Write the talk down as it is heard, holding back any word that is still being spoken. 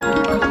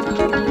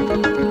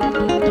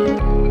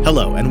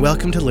Hello, and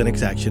welcome to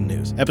Linux Action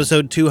News,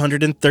 episode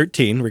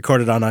 213,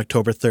 recorded on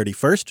October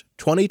 31st,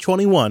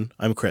 2021.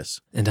 I'm Chris.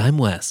 And I'm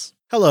Wes.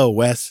 Hello,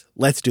 Wes.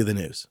 Let's do the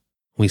news.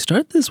 We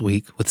start this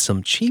week with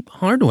some cheap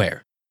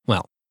hardware.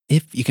 Well,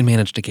 if you can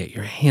manage to get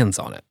your hands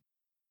on it.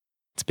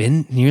 It's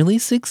been nearly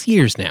 6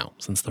 years now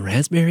since the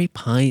Raspberry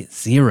Pi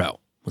Zero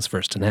was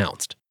first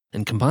announced.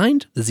 And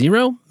combined, the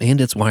Zero and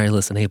its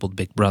wireless-enabled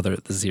big brother,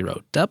 the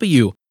Zero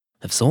W,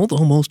 have sold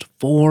almost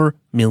 4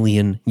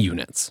 million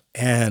units.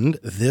 And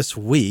this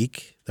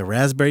week, the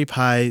Raspberry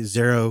Pi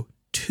Zero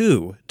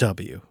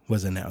 2W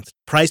was announced.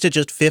 Priced at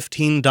just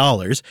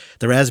 $15,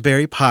 the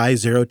Raspberry Pi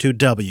Zero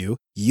 2W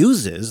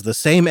uses the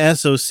same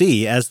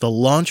SoC as the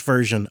launch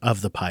version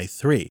of the Pi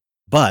 3,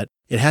 but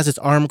it has its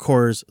ARM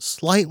cores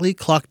slightly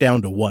clocked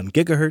down to 1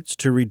 GHz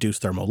to reduce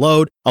thermal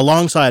load,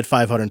 alongside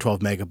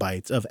 512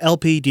 megabytes of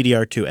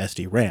LPDDR2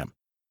 SD RAM.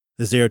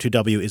 The Zero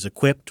 2W is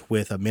equipped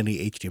with a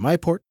mini HDMI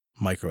port,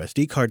 micro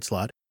SD card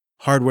slot,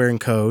 hardware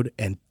encode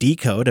and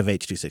decode of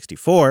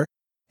H.264,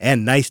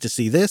 and nice to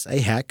see this, a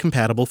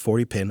hack-compatible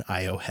 40-pin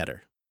I/O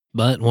header.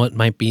 But what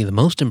might be the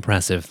most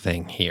impressive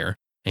thing here,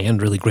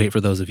 and really great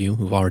for those of you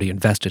who've already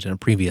invested in a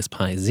previous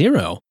Pi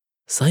Zero,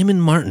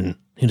 Simon Martin,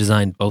 who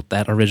designed both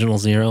that original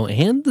Zero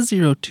and the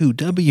Zero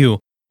 2W,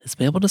 has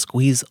been able to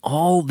squeeze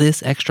all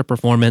this extra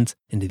performance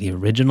into the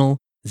original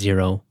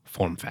Zero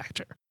form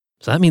factor.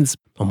 So that means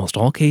almost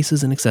all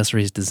cases and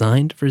accessories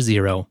designed for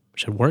Zero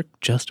should work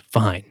just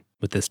fine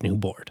with this new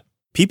board.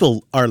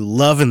 People are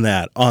loving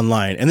that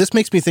online, and this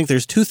makes me think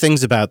there's two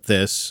things about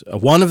this.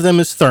 One of them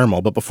is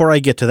thermal, but before I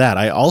get to that,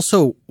 I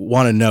also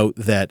want to note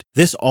that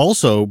this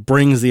also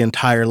brings the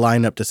entire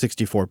lineup to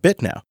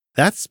 64-bit now.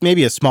 That's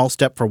maybe a small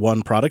step for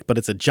one product, but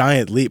it's a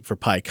giant leap for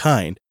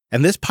PiKind.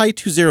 And this Pi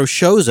 2.0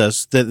 shows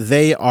us that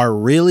they are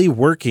really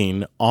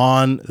working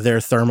on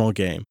their thermal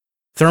game.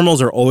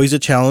 Thermals are always a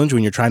challenge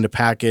when you're trying to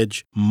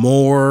package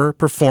more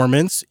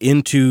performance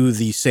into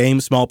the same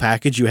small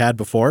package you had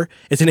before.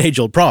 It's an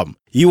age-old problem.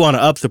 You want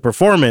to up the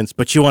performance,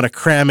 but you want to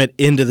cram it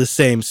into the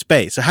same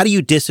space. So how do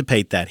you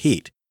dissipate that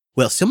heat?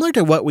 Well, similar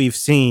to what we've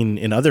seen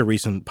in other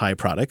recent Pi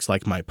products,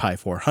 like my Pi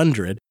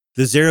 400,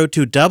 the Zero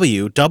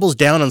 2W doubles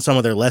down on some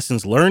of their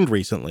lessons learned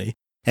recently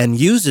and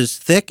uses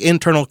thick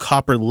internal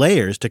copper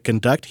layers to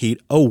conduct heat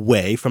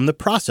away from the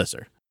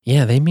processor.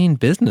 Yeah, they mean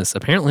business.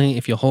 Apparently,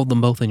 if you hold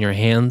them both in your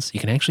hands, you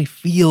can actually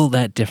feel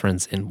that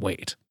difference in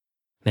weight.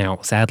 Now,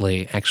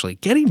 sadly, actually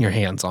getting your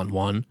hands on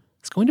one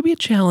is going to be a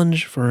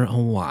challenge for a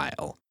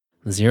while.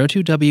 The Zero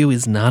 2W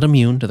is not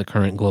immune to the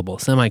current global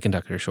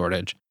semiconductor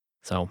shortage,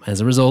 so as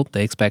a result,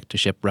 they expect to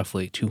ship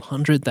roughly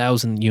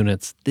 200,000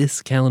 units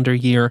this calendar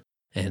year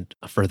and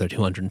a further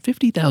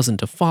 250,000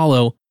 to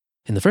follow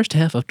in the first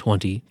half of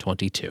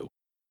 2022.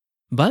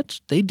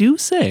 But they do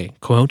say,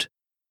 quote,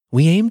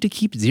 "We aim to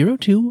keep Zero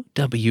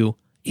 2W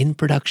in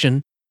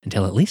production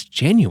until at least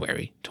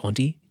January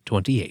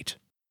 2028.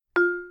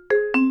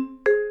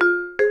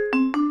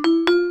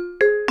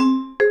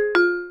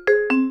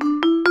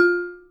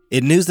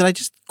 In news that I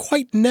just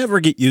quite never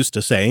get used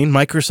to saying,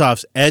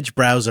 Microsoft's Edge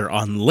browser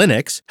on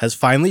Linux has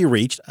finally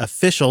reached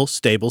official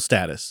stable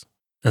status.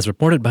 As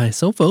reported by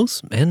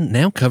Sophos, and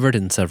now covered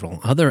in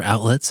several other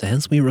outlets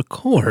as we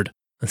record,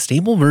 a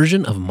stable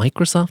version of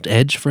Microsoft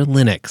Edge for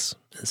Linux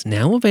is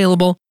now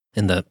available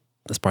in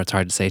this part's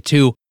hard to say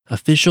too,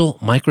 official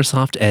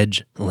Microsoft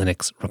Edge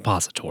Linux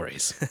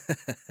repositories.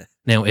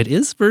 Now, it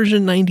is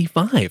version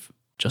 95,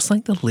 just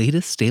like the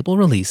latest stable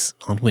release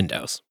on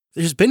Windows.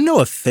 There's been no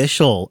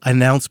official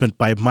announcement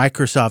by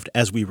Microsoft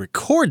as we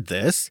record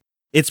this.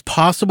 It's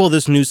possible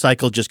this news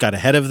cycle just got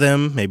ahead of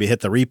them, maybe hit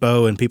the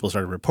repo and people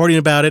started reporting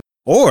about it,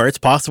 or it's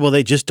possible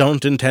they just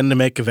don't intend to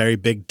make a very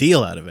big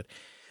deal out of it.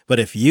 But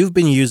if you've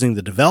been using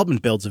the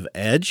development builds of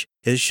Edge,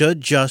 it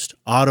should just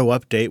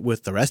auto-update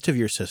with the rest of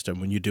your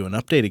system when you do an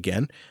update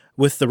again,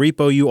 with the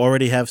repo you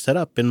already have set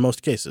up in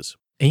most cases.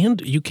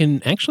 And you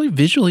can actually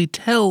visually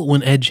tell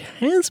when Edge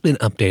has been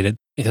updated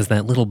because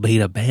that little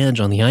beta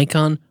badge on the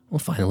icon will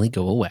finally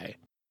go away.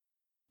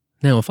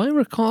 Now, if I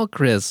recall,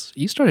 Chris,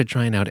 you started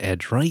trying out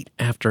Edge right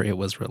after it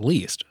was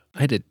released.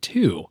 I did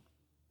too.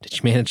 Did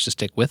you manage to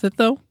stick with it,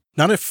 though?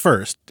 Not at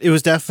first. It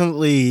was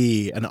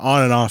definitely an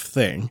on and off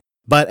thing.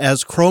 But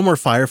as Chrome or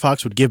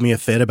Firefox would give me a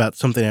fit about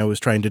something I was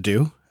trying to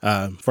do,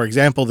 for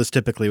example, this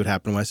typically would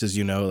happen, Wes, as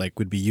you know, like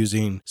we'd be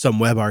using some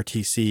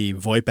WebRTC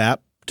VoIP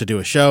app to do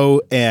a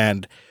show,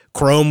 and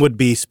Chrome would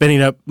be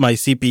spinning up my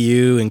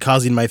CPU and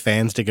causing my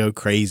fans to go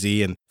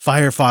crazy, and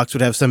Firefox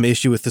would have some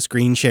issue with the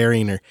screen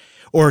sharing,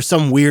 or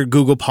some weird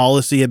Google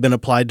policy had been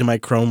applied to my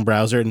Chrome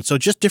browser, and so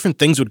just different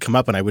things would come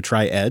up and I would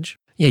try Edge.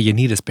 Yeah, you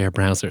need a spare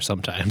browser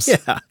sometimes.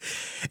 Yeah,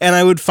 and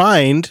I would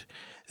find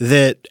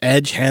that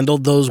Edge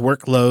handled those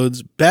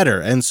workloads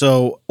better, and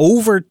so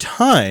over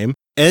time,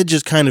 Edge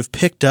has kind of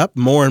picked up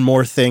more and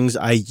more things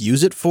I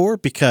use it for,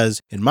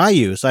 because in my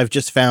use, I've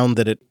just found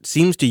that it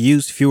seems to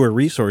use fewer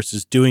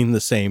resources doing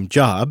the same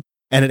job,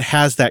 and it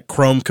has that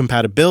Chrome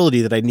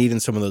compatibility that I need in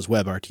some of those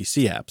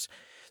WebRTC apps.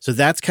 So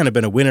that's kind of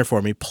been a winner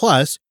for me.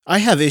 Plus, I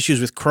have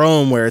issues with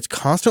Chrome where it's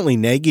constantly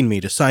nagging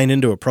me to sign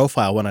into a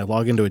profile when I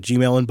log into a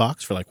Gmail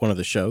inbox for like one of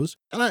the shows.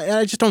 And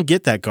I just don't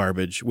get that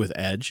garbage with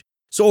Edge.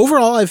 So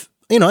overall, I've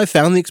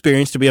found the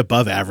experience to be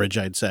above average,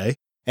 I'd say.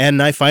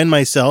 And I find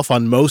myself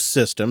on most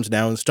systems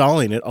now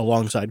installing it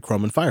alongside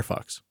Chrome and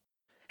Firefox.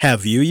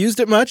 Have you used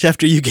it much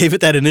after you gave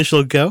it that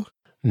initial go?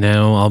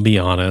 No, I'll be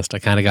honest. I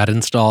kind of got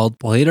installed,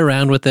 played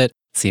around with it.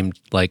 Seemed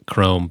like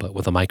Chrome, but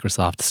with a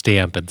Microsoft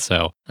stamp, and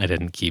so I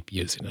didn't keep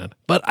using it.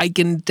 But I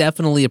can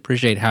definitely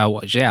appreciate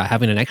how,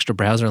 having an extra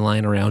browser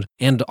lying around.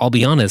 And I'll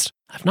be honest,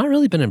 I've not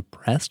really been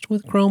impressed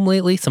with Chrome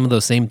lately. Some of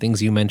those same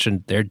things you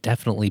mentioned, they're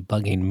definitely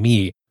bugging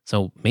me.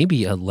 So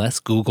maybe a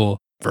less Google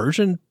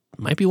version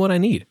might be what I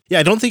need. Yeah,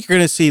 I don't think you're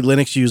going to see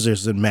Linux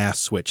users en masse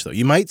switch, though.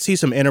 You might see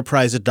some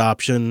enterprise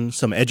adoption,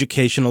 some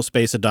educational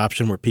space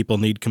adoption where people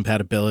need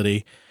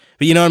compatibility.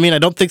 But you know what I mean? I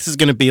don't think this is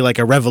going to be like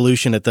a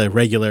revolution at the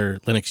regular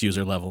Linux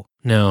user level.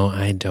 No,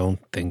 I don't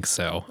think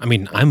so. I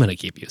mean, I'm going to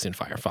keep using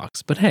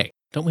Firefox, but hey,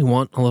 don't we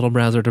want a little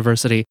browser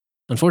diversity?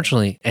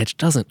 Unfortunately, Edge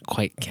doesn't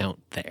quite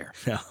count there.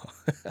 No.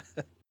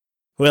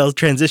 Well,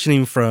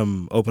 transitioning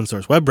from open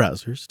source web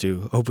browsers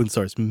to open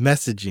source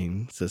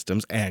messaging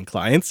systems and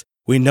clients,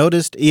 we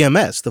noticed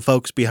EMS, the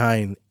folks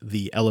behind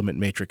the Element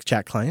Matrix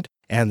chat client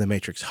and the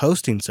Matrix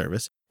hosting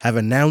service, have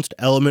announced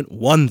Element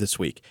One this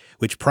week,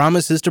 which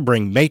promises to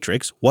bring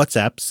Matrix,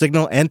 WhatsApp,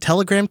 Signal, and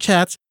Telegram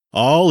chats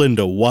all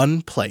into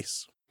one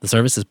place. The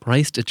service is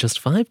priced at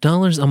just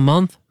 $5 a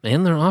month,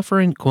 and they're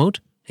offering, quote,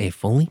 a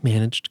fully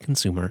managed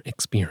consumer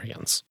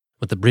experience,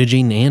 with the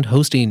bridging and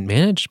hosting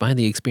managed by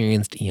the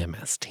experienced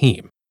EMS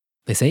team.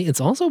 They say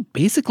it's also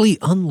basically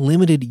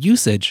unlimited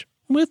usage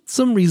with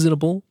some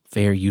reasonable,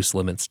 fair use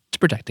limits to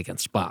protect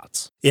against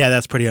bots. Yeah,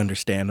 that's pretty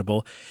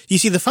understandable. You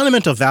see, the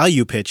fundamental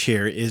value pitch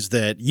here is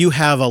that you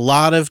have a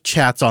lot of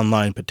chats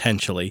online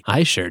potentially.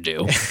 I sure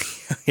do.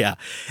 Yeah,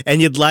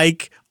 and you'd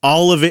like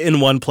all of it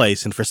in one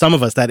place. And for some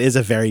of us, that is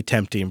a very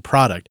tempting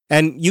product.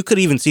 And you could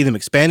even see them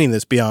expanding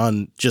this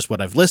beyond just what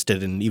I've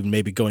listed and even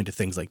maybe going to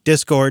things like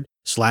Discord,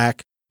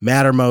 Slack,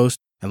 Mattermost,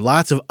 and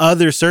lots of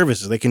other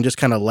services. They can just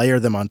kind of layer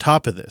them on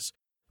top of this.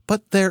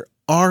 But there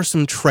are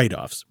some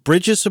trade-offs.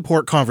 Bridges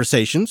support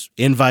conversations,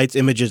 invites,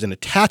 images, and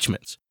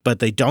attachments, but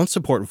they don't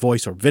support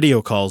voice or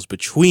video calls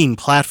between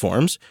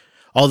platforms,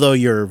 although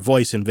your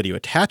voice and video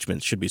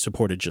attachments should be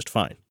supported just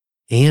fine.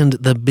 And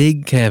the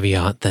big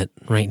caveat that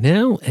right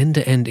now,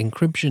 end-to-end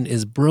encryption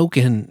is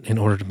broken in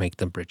order to make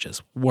the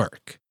bridges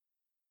work.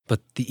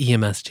 But the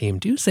EMS team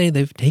do say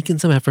they've taken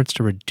some efforts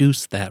to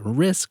reduce that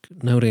risk,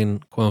 noting,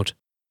 quote,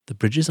 the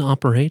bridges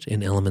operate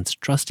in Element's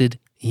trusted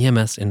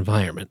EMS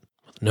environment,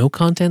 with no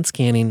content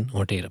scanning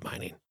or data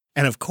mining.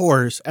 And of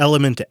course,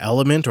 Element to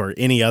Element or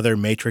any other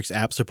Matrix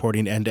app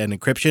supporting end-to-end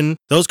encryption,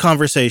 those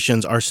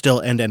conversations are still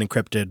end-to-end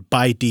encrypted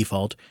by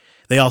default.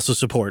 They also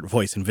support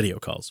voice and video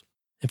calls.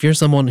 If you're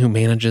someone who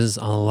manages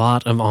a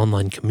lot of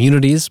online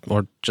communities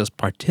or just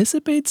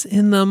participates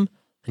in them,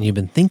 and you've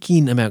been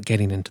thinking about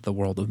getting into the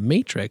world of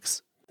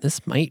Matrix,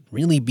 this might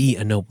really be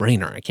a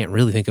no-brainer. I can't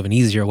really think of an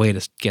easier way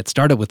to get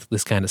started with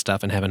this kind of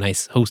stuff and have a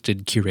nice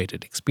hosted,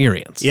 curated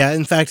experience. Yeah,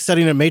 in fact,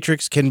 setting up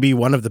Matrix can be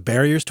one of the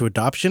barriers to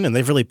adoption, and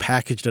they've really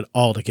packaged it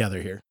all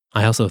together here.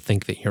 I also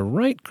think that you're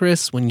right,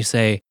 Chris, when you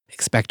say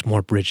expect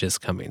more bridges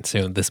coming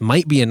soon. This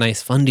might be a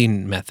nice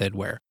funding method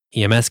where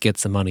EMS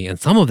gets some money and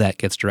some of that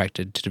gets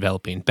directed to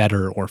developing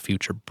better or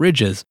future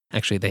bridges.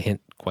 Actually, they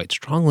hint quite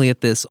strongly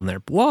at this on their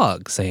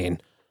blog, saying,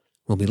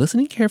 we'll be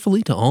listening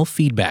carefully to all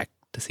feedback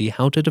to see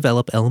how to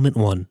develop Element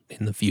One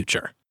in the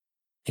future.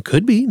 It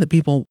could be that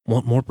people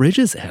want more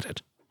bridges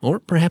added, or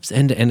perhaps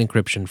end-to-end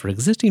encryption for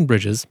existing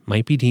bridges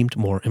might be deemed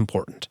more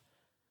important,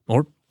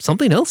 or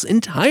something else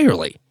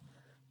entirely.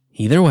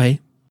 Either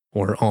way,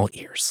 we're all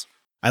ears.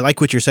 I like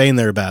what you're saying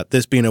there about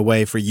this being a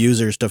way for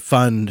users to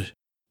fund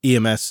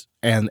EMS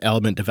and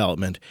Element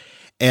development.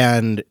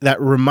 And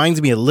that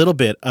reminds me a little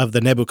bit of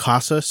the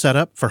Nebucasa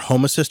setup for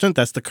Home Assistant.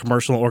 That's the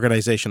commercial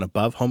organization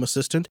above Home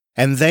Assistant.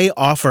 And they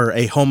offer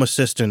a Home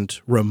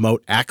Assistant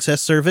remote access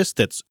service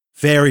that's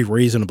very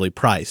reasonably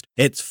priced.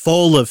 It's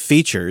full of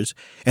features,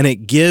 and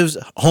it gives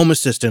Home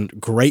Assistant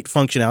great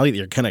functionality that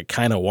you're going to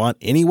kind of want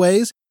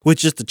anyways, with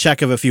just the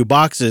check of a few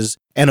boxes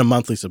and a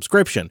monthly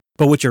subscription.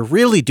 But what you're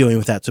really doing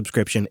with that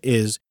subscription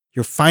is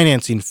you're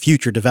financing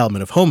future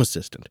development of Home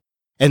Assistant.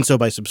 And so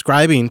by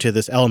subscribing to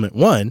this Element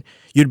One,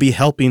 you'd be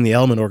helping the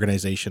Element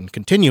organization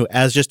continue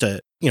as just a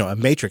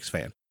Matrix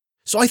fan.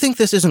 So I think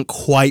this isn't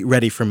quite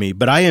ready for me,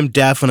 but I am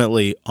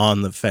definitely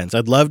on the fence.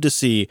 I'd love to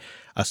see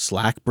a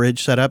Slack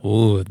bridge set up.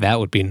 Ooh, that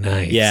would be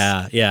nice.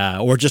 Yeah.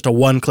 Or just a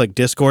one-click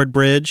Discord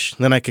bridge.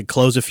 Then I could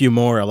close a few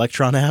more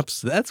Electron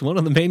apps. That's one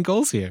of the main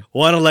goals here.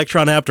 One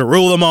Electron app to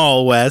rule them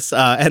all, Wes.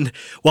 And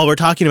while we're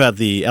talking about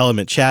the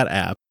Element Chat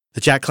app,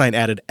 the chat client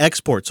added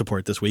export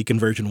support this week in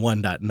version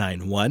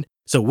 1.91.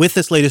 So with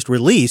this latest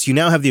release, you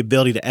now have the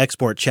ability to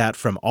export chat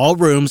from all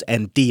rooms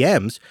and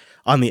DMs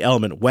on the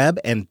Element web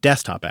and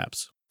desktop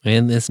apps.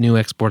 And this new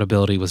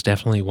exportability was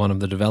definitely one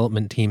of the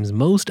development team's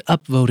most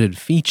upvoted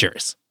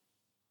features.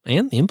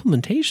 And the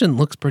implementation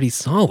looks pretty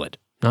solid.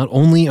 Not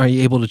only are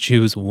you able to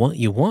choose what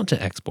you want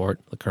to export,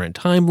 the current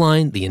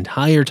timeline, the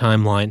entire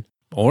timeline,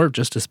 or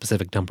just a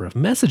specific number of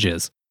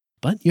messages,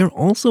 but you're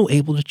also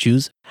able to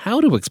choose how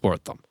to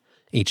export them: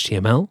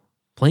 HTML,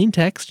 plain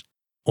text,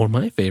 or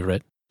my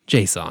favorite,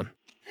 JSON.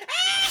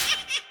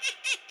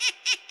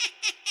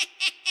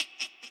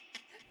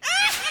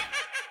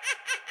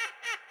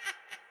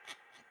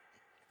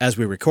 As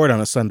we record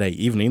on a Sunday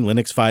evening,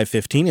 Linux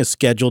 5.15 is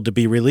scheduled to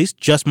be released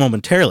just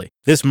momentarily.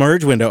 This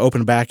merge window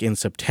opened back in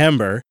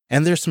September,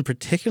 and there's some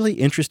particularly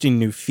interesting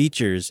new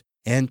features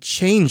and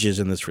changes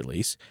in this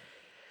release,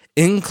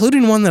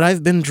 including one that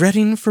I've been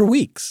dreading for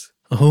weeks.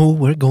 Oh,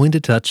 we're going to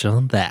touch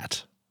on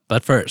that.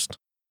 But first,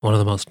 one of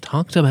the most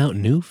talked about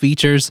new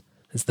features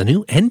is the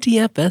new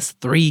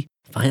NTFS3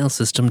 file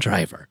system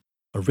driver,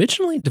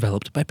 originally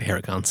developed by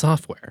Paragon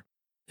Software.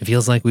 It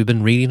feels like we've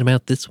been reading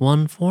about this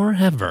one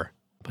forever,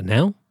 but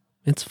now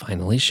it's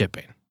finally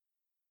shipping.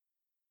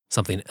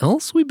 Something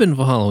else we've been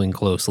following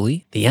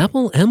closely, the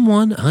Apple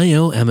M1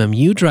 IO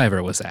MMU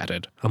driver was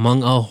added,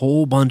 among a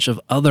whole bunch of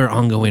other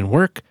ongoing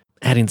work,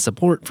 adding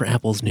support for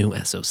Apple's new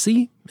SoC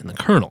in the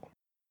kernel.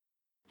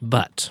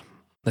 But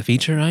the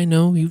feature I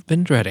know you've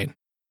been dreading,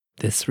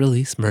 this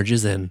release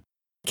merges in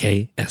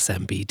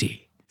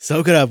KSMBD.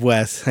 Soak it up,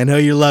 Wes. I know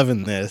you're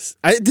loving this.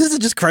 This is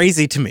just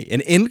crazy to me. An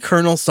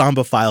in-kernel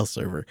Samba file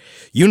server.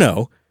 You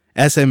know,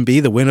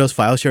 SMB, the Windows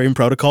file sharing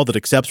protocol that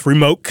accepts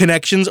remote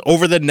connections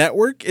over the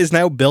network, is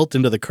now built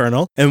into the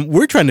kernel. And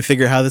we're trying to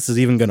figure out how this is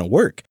even going to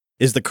work.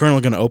 Is the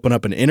kernel going to open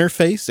up an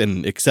interface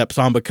and accept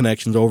Samba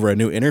connections over a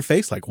new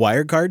interface like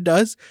WireGuard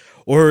does?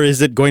 Or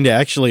is it going to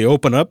actually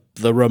open up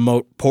the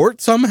remote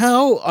port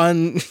somehow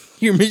on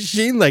your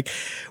machine? Like,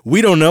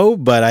 we don't know,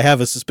 but I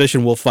have a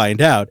suspicion we'll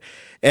find out.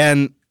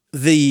 And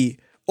the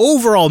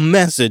overall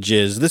message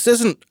is this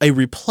isn't a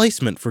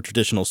replacement for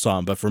traditional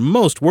Samba for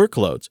most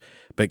workloads,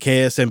 but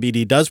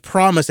KSMBD does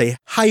promise a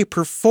high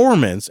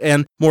performance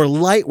and more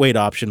lightweight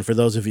option for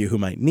those of you who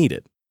might need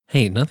it.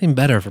 Hey, nothing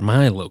better for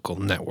my local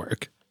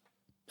network.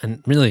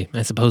 And really,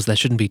 I suppose that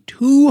shouldn't be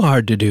too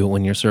hard to do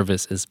when your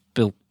service is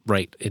built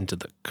right into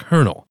the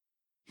kernel.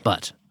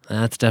 But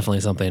that's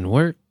definitely something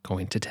we're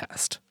going to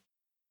test.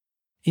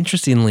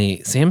 Interestingly,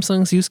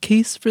 Samsung's use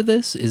case for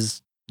this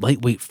is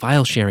lightweight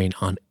file sharing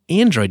on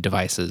Android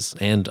devices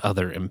and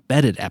other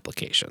embedded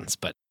applications,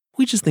 but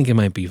we just think it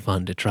might be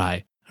fun to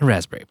try a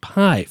Raspberry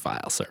Pi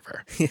file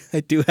server.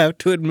 I do have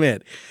to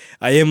admit,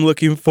 I am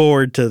looking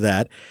forward to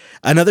that.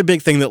 Another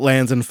big thing that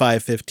lands in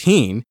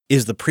 5.15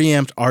 is the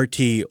preempt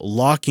RT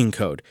locking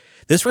code.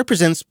 This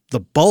represents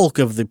the bulk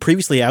of the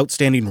previously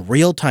outstanding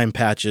real-time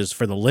patches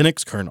for the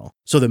Linux kernel.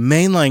 So the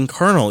mainline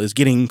kernel is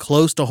getting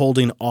close to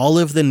holding all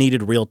of the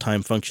needed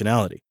real-time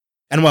functionality.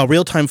 And while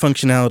real-time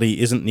functionality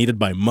isn't needed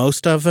by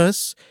most of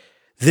us,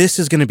 this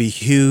is going to be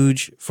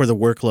huge for the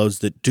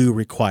workloads that do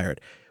require it.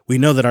 We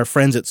know that our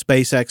friends at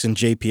SpaceX and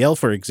JPL,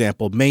 for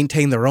example,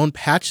 maintain their own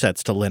patch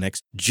sets to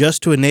Linux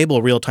just to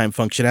enable real-time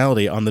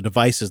functionality on the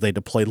devices they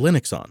deploy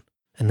Linux on.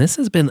 And this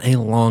has been a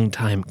long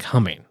time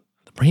coming.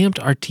 The Preempt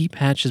RT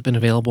patch has been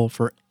available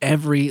for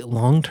every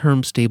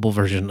long-term stable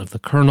version of the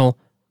kernel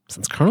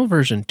since kernel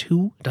version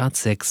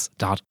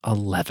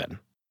 2.6.11.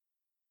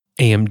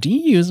 AMD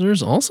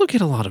users also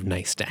get a lot of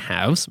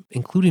nice-to-haves,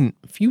 including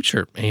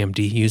future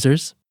AMD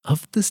users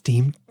of the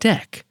Steam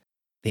Deck.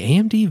 The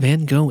AMD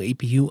Van Gogh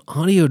APU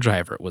audio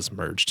driver was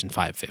merged in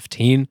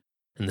 5.15,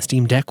 and the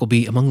Steam Deck will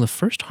be among the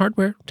first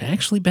hardware to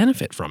actually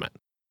benefit from it.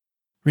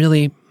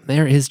 Really,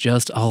 there is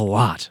just a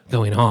lot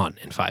going on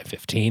in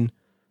 5.15,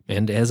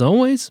 and as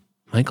always,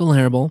 Michael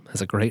Arable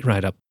has a great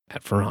write-up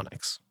at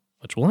Phoronix,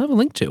 which we'll have a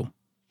link to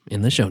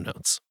in the show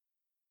notes.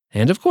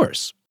 And of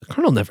course, the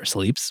kernel never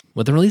sleeps.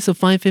 With the release of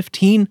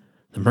 5.15,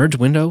 the merge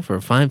window for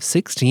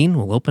 5.16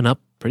 will open up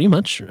pretty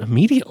much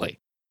immediately.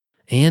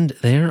 And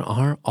there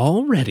are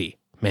already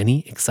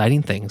many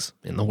exciting things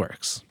in the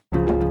works.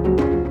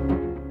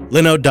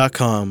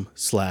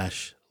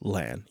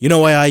 Linode.com/LAN. You know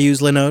why I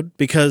use Linode?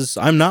 Because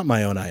I'm not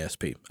my own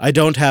ISP. I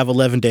don't have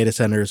 11 data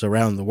centers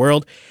around the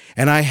world,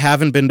 and I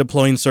haven't been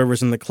deploying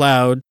servers in the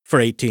cloud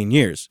for 18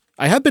 years.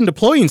 I have been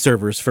deploying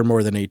servers for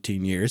more than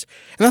 18 years,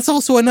 and that's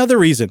also another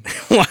reason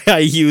why I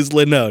use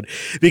Linode,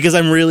 because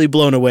I'm really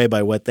blown away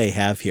by what they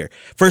have here.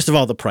 First of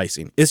all, the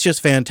pricing. It's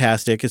just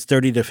fantastic. It's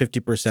 30 to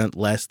 50%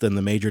 less than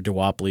the major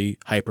duopoly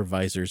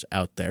hypervisors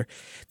out there.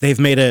 They've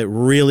made a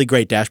really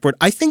great dashboard.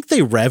 I think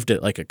they revved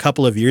it like a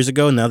couple of years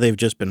ago, and now they've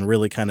just been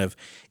really kind of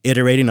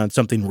iterating on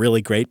something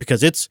really great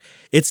because it's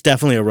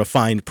definitely a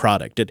refined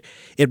product.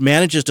 It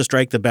manages to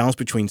strike the balance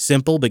between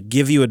simple but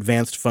give you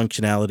advanced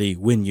functionality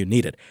when you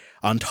need it.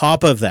 On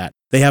top of that,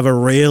 they have a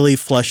really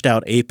fleshed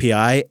out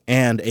API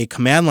and a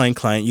command line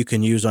client you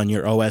can use on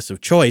your OS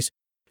of choice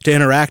to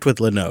interact with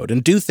Linode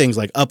and do things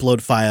like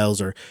upload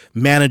files or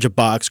manage a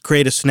box,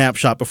 create a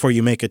snapshot before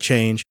you make a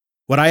change.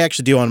 What I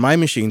actually do on my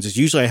machines is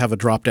usually I have a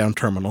drop-down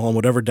terminal on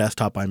whatever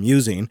desktop I'm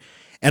using,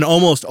 and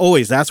almost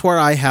always that's where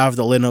I have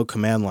the Linode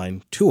command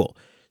line tool.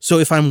 So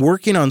if I'm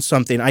working on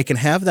something, I can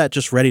have that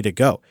just ready to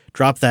go.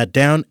 Drop that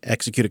down,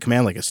 execute a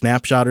command like a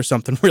snapshot or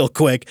something real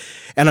quick,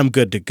 and I'm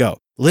good to go.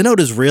 Linode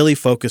is really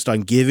focused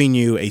on giving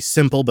you a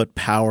simple but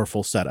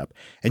powerful setup.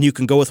 And you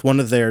can go with one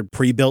of their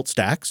pre-built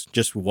stacks,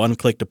 just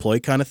one-click deploy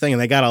kind of thing,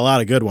 and they got a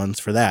lot of good ones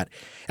for that.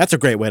 That's a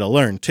great way to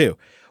learn, too.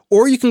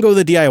 Or you can go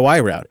the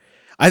DIY route.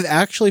 I've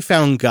actually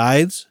found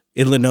guides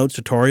in Linode's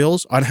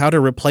tutorials on how to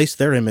replace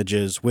their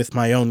images with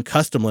my own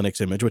custom Linux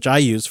image, which I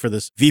use for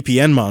this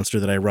VPN monster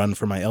that I run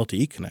for my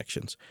LTE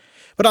connections.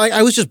 But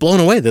I was just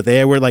blown away that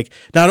they were like,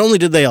 not only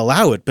did they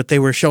allow it, but they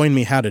were showing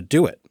me how to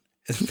do it.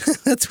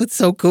 That's what's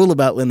so cool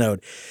about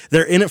Linode.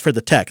 They're in it for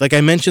the tech. Like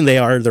I mentioned, they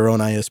are their own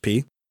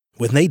ISP.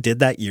 When they did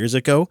that years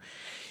ago,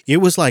 it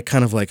was like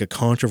kind of like a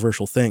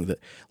controversial thing that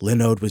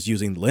Linode was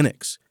using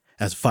Linux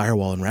as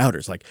firewall and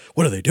routers. Like,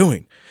 what are they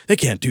doing? They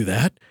can't do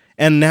that.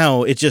 And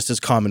now it's just as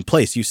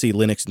commonplace. You see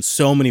Linux in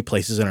so many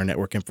places in our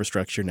network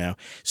infrastructure now.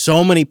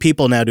 So many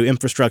people now do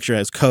infrastructure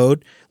as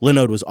code.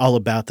 Linode was all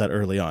about that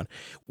early on.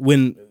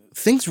 When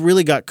things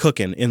really got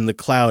cooking in the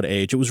cloud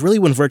age, it was really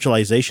when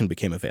virtualization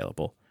became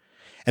available.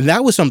 And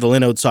that was something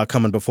Linode saw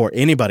coming before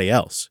anybody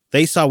else.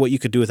 They saw what you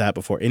could do with that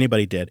before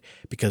anybody did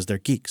because they're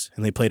geeks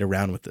and they played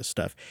around with this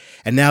stuff.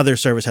 And now their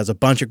service has a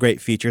bunch of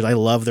great features. I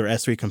love their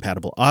S3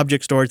 compatible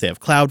object storage. They have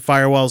cloud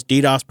firewalls,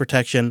 DDoS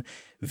protection,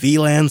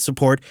 VLAN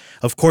support.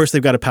 Of course,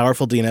 they've got a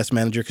powerful DNS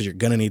manager because you're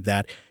going to need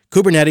that.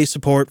 Kubernetes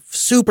support,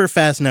 super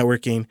fast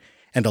networking,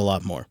 and a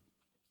lot more.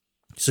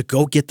 So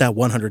go get that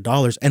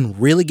 $100 and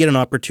really get an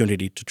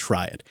opportunity to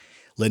try it.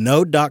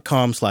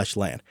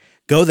 Linode.com/LAN.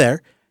 Go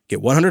there. Get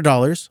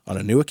 $100 on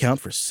a new account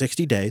for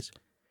 60 days,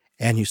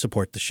 and you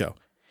support the show.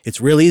 It's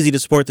real easy to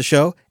support the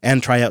show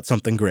and try out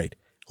something great.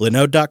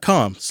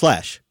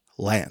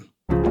 Linode.com/LAN.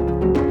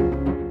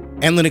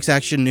 And Linux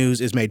Action News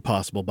is made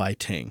possible by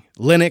Ting.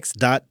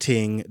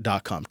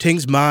 Linux.ting.com.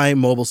 Ting's my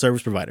mobile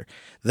service provider.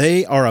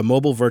 They are a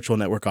mobile virtual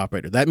network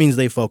operator. That means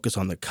they focus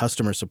on the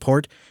customer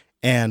support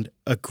and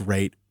a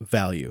great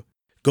value.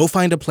 Go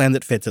find a plan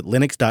that fits at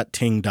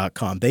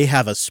linux.ting.com. They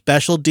have a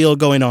special deal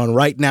going on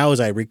right now as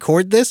I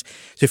record this.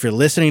 So if you're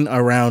listening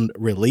around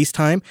release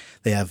time,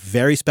 they have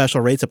very special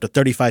rates, up to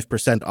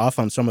 35% off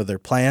on some of their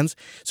plans.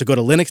 So go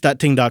to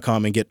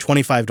linux.ting.com and get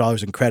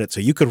 $25 in credit so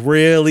you could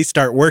really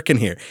start working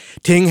here.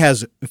 Ting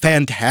has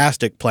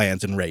fantastic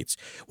plans and rates.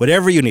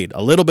 Whatever you need,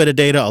 a little bit of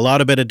data, a lot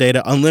of bit of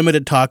data,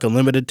 unlimited talk,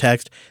 unlimited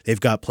text, they've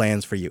got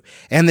plans for you.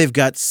 And they've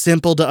got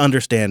simple to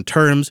understand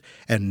terms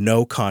and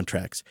no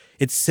contracts.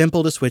 It's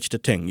simple to switch to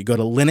Ting. You go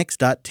to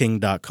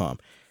linux.ting.com.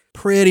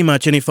 Pretty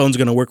much any phone's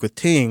going to work with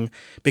Ting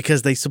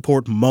because they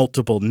support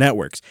multiple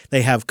networks.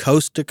 They have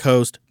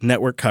coast-to-coast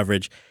network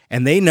coverage,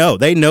 and they know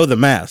the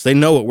math. They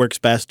know what works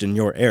best in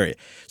your area.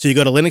 So you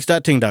go to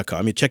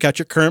linux.ting.com, you check out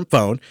your current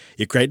phone,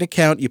 you create an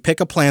account, you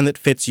pick a plan that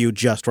fits you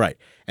just right.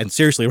 And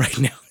seriously, right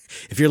now,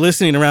 if you're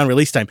listening around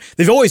release time,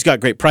 they've always got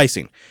great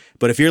pricing.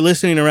 But if you're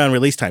listening around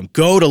release time,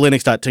 go to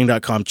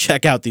linux.ting.com,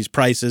 check out these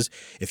prices.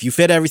 If you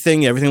fit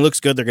everything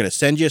looks good, they're going to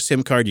send you a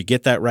SIM card. You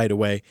get that right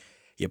away.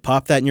 You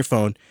pop that in your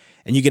phone,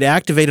 and you get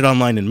activated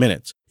online in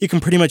minutes. You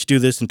can pretty much do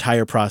this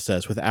entire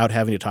process without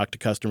having to talk to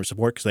customer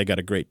support because they got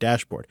a great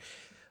dashboard.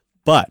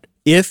 But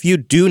if you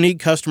do need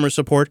customer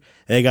support,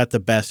 they got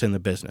the best in the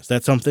business.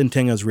 That's something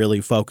Ting is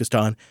really focused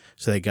on,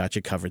 so they got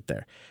you covered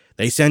there.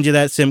 They send you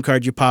that SIM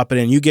card, you pop it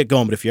in, you get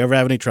going. But if you ever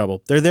have any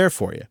trouble, they're there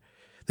for you.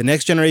 The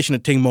next generation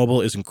of Ting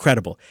Mobile is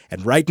incredible.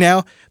 And right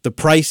now, the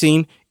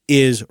pricing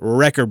is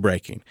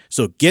record-breaking.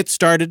 So get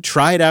started,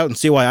 try it out, and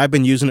see why I've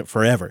been using it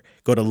forever.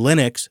 Go to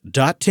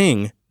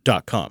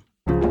linux.ting.com.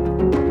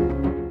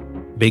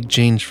 Big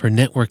change for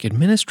network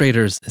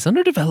administrators is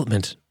under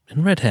development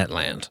in Red Hat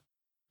land.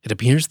 It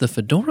appears the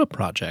Fedora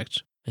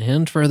project,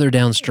 and further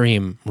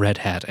downstream, Red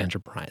Hat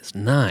Enterprise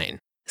 9,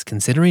 is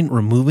considering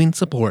removing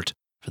support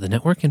for the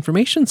Network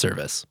Information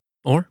Service,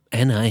 or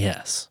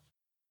NIS.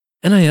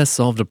 NIS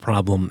solved a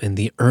problem in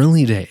the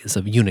early days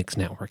of Unix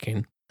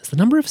networking as the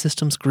number of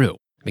systems grew.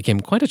 It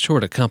became quite a chore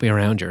to copy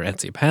around your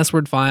Etsy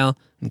password file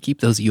and keep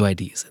those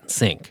UIDs in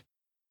sync.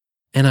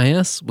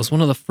 NIS was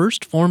one of the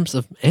first forms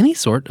of any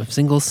sort of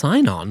single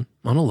sign-on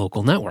on a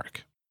local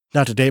network.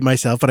 Not to date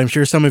myself, but I'm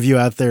sure some of you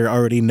out there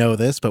already know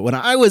this, but when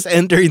I was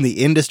entering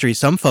the industry,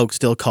 some folks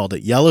still called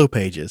it Yellow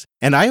Pages,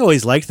 and I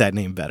always liked that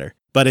name better.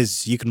 But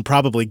as you can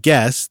probably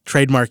guess,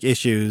 trademark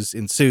issues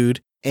ensued,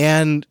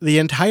 and the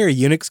entire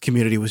Unix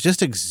community was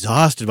just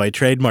exhausted by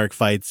trademark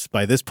fights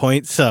by this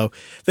point, so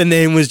the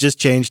name was just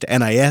changed to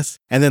NIS,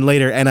 and then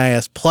later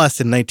NIS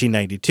Plus in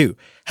 1992.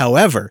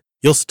 However,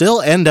 you'll still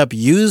end up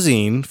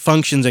using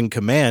functions and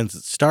commands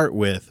that start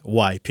with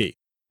YP.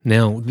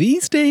 Now,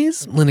 these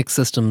days, Linux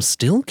systems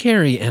still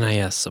carry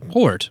NIS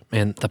support,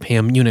 and the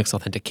PAM Unix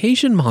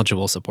authentication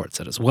module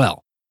supports it as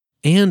well.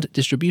 And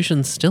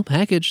distributions still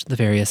package the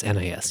various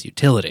NIS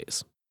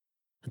utilities.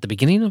 At the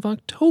beginning of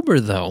October,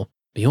 though,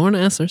 Bjorn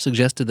Esser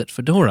suggested that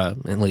Fedora,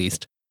 at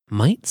least,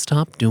 might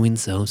stop doing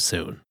so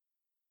soon.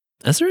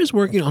 Esser is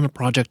working on a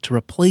project to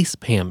replace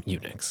PAM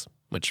Unix,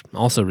 which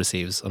also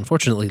receives,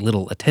 unfortunately,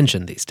 little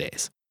attention these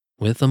days,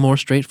 with a more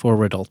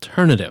straightforward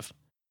alternative.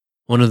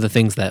 One of the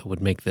things that would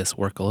make this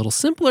work a little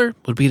simpler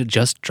would be to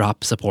just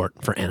drop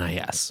support for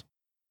NIS.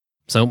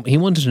 So he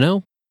wanted to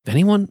know if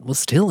anyone was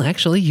still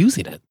actually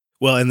using it.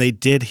 Well, and they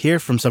did hear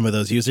from some of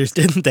those users,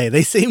 didn't they?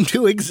 They seem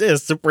to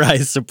exist.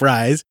 Surprise,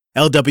 surprise.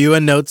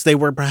 LWN notes they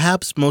were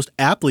perhaps most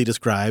aptly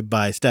described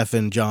by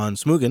Stefan John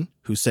Smugen,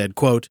 who said,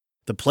 quote,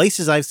 "The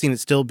places I've seen it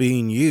still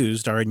being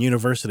used are in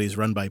universities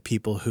run by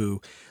people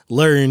who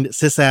learned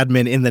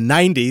sysadmin in the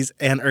 90s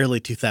and early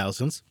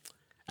 2000s.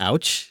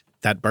 Ouch.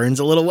 That burns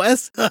a little,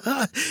 Wes."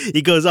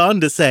 He goes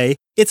on to say,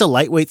 "It's a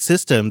lightweight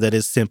system that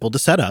is simple to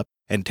set up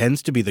and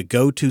tends to be the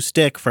go-to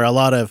stick for a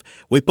lot of,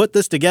 we put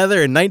this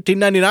together in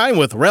 1999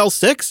 with RHEL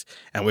 6,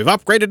 and we've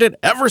upgraded it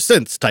ever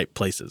since type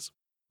places."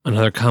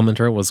 Another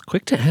commenter was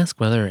quick to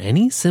ask whether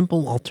any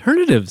simple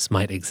alternatives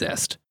might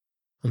exist.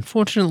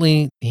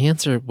 Unfortunately, the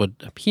answer would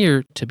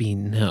appear to be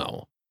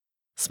no.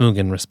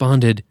 Smugen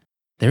responded,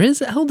 "There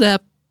is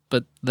LDAP,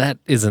 but that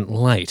isn't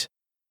light.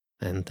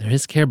 And there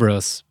is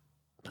Kerberos,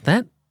 but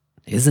that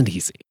isn't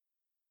easy."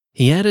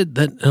 He added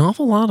that an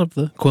awful lot of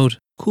the, quote,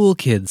 cool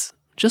kids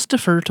just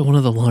defer to one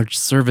of the large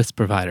service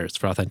providers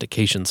for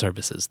authentication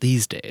services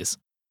these days,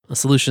 a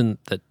solution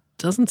that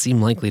doesn't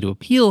seem likely to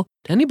appeal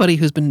to anybody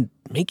who's been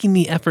making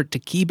the effort to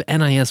keep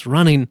NIS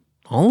running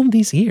all of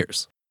these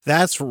years.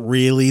 That's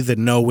really the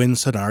no-win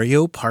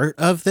scenario part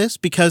of this,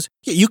 because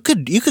you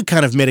could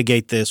kind of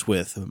mitigate this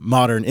with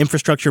modern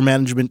infrastructure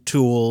management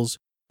tools.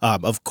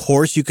 Of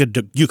course, you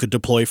could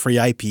deploy free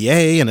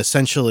IPA and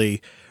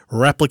essentially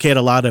replicate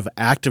a lot of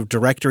Active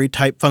Directory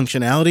type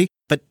functionality,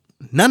 but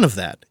none of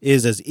that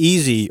is as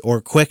easy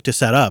or quick to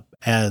set up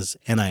as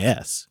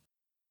NIS.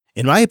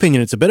 In my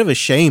opinion, it's a bit of a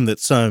shame that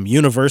some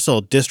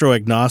universal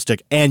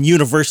distro-agnostic and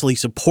universally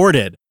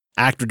supported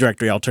Active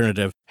Directory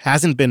alternative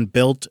hasn't been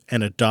built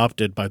and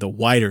adopted by the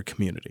wider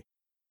community.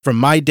 From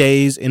my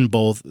days in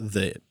both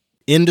the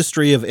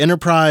industry of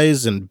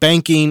enterprise and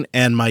banking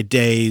and my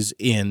days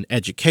in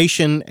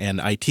education and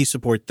IT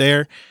support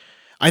there,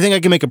 I think I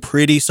can make a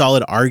pretty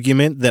solid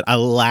argument that a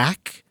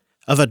lack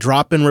of a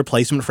drop-in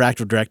replacement for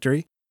Active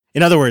Directory,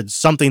 in other words,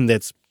 something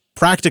that's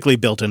practically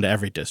built into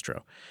every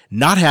distro,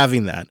 not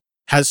having that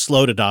has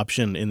slowed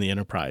adoption in the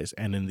enterprise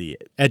and in the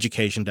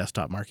education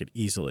desktop market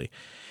easily.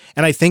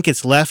 And I think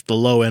it's left the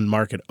low-end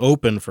market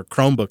open for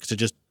Chromebooks to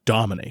just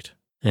dominate.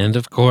 And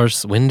of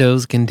course,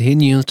 Windows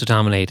continues to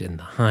dominate in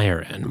the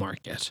higher-end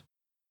market.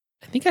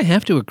 I think I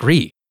have to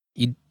agree.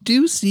 You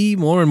do see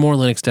more and more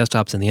Linux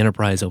desktops in the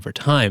enterprise over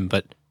time,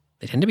 but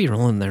they tend to be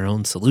rolling their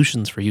own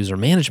solutions for user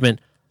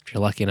management if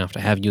you're lucky enough to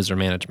have user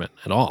management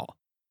at all.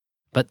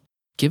 But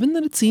given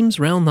that it seems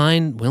RHEL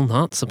 9 will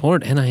not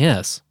support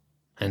NIS,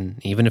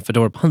 and even if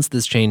Fedora punts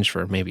this change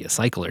for maybe a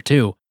cycle or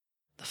two,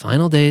 the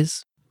final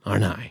days are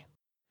nigh.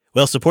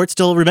 Well, support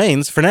still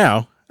remains for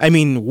now. I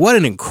mean, what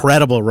an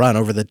incredible run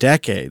over the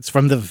decades,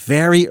 from the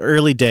very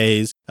early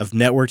days of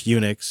networked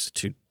Unix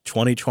to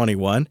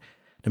 2021.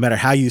 No matter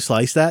how you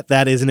slice that,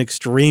 that is an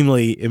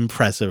extremely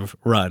impressive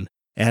run.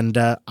 And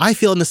I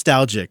feel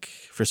nostalgic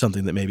for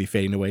something that may be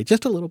fading away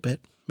just a little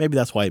bit. Maybe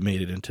that's why it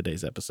made it in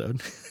today's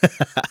episode.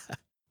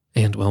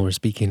 And while we're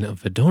speaking of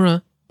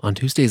Fedora, on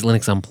Tuesday's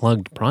Linux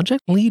Unplugged,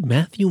 project lead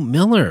Matthew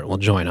Miller will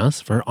join us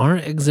for our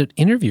exit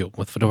interview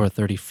with Fedora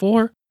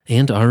 34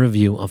 and our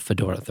review of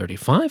Fedora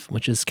 35,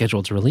 which is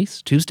scheduled to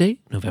release Tuesday,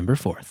 November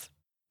 4th.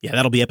 Yeah,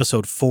 that'll be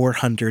episode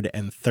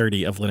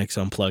 430 of Linux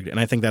Unplugged, and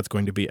I think that's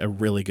going to be a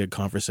really good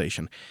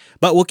conversation.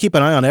 But we'll keep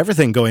an eye on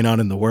everything going on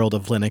in the world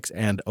of Linux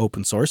and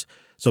open source,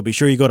 so be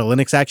sure you go to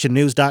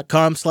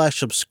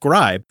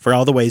linuxactionnews.com/subscribe for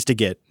all the ways to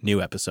get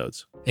new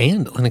episodes.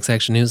 And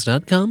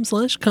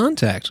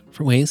linuxactionnews.com/contact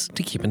for ways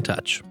to keep in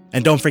touch.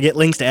 And don't forget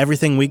links to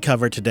everything we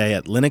cover today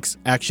at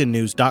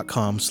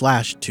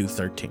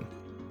linuxactionnews.com/213.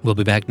 We'll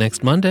be back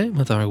next Monday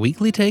with our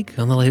weekly take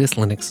on the latest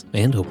Linux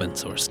and open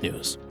source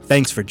news.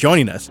 Thanks for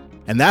joining us,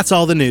 and that's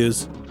all the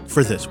news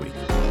for this week.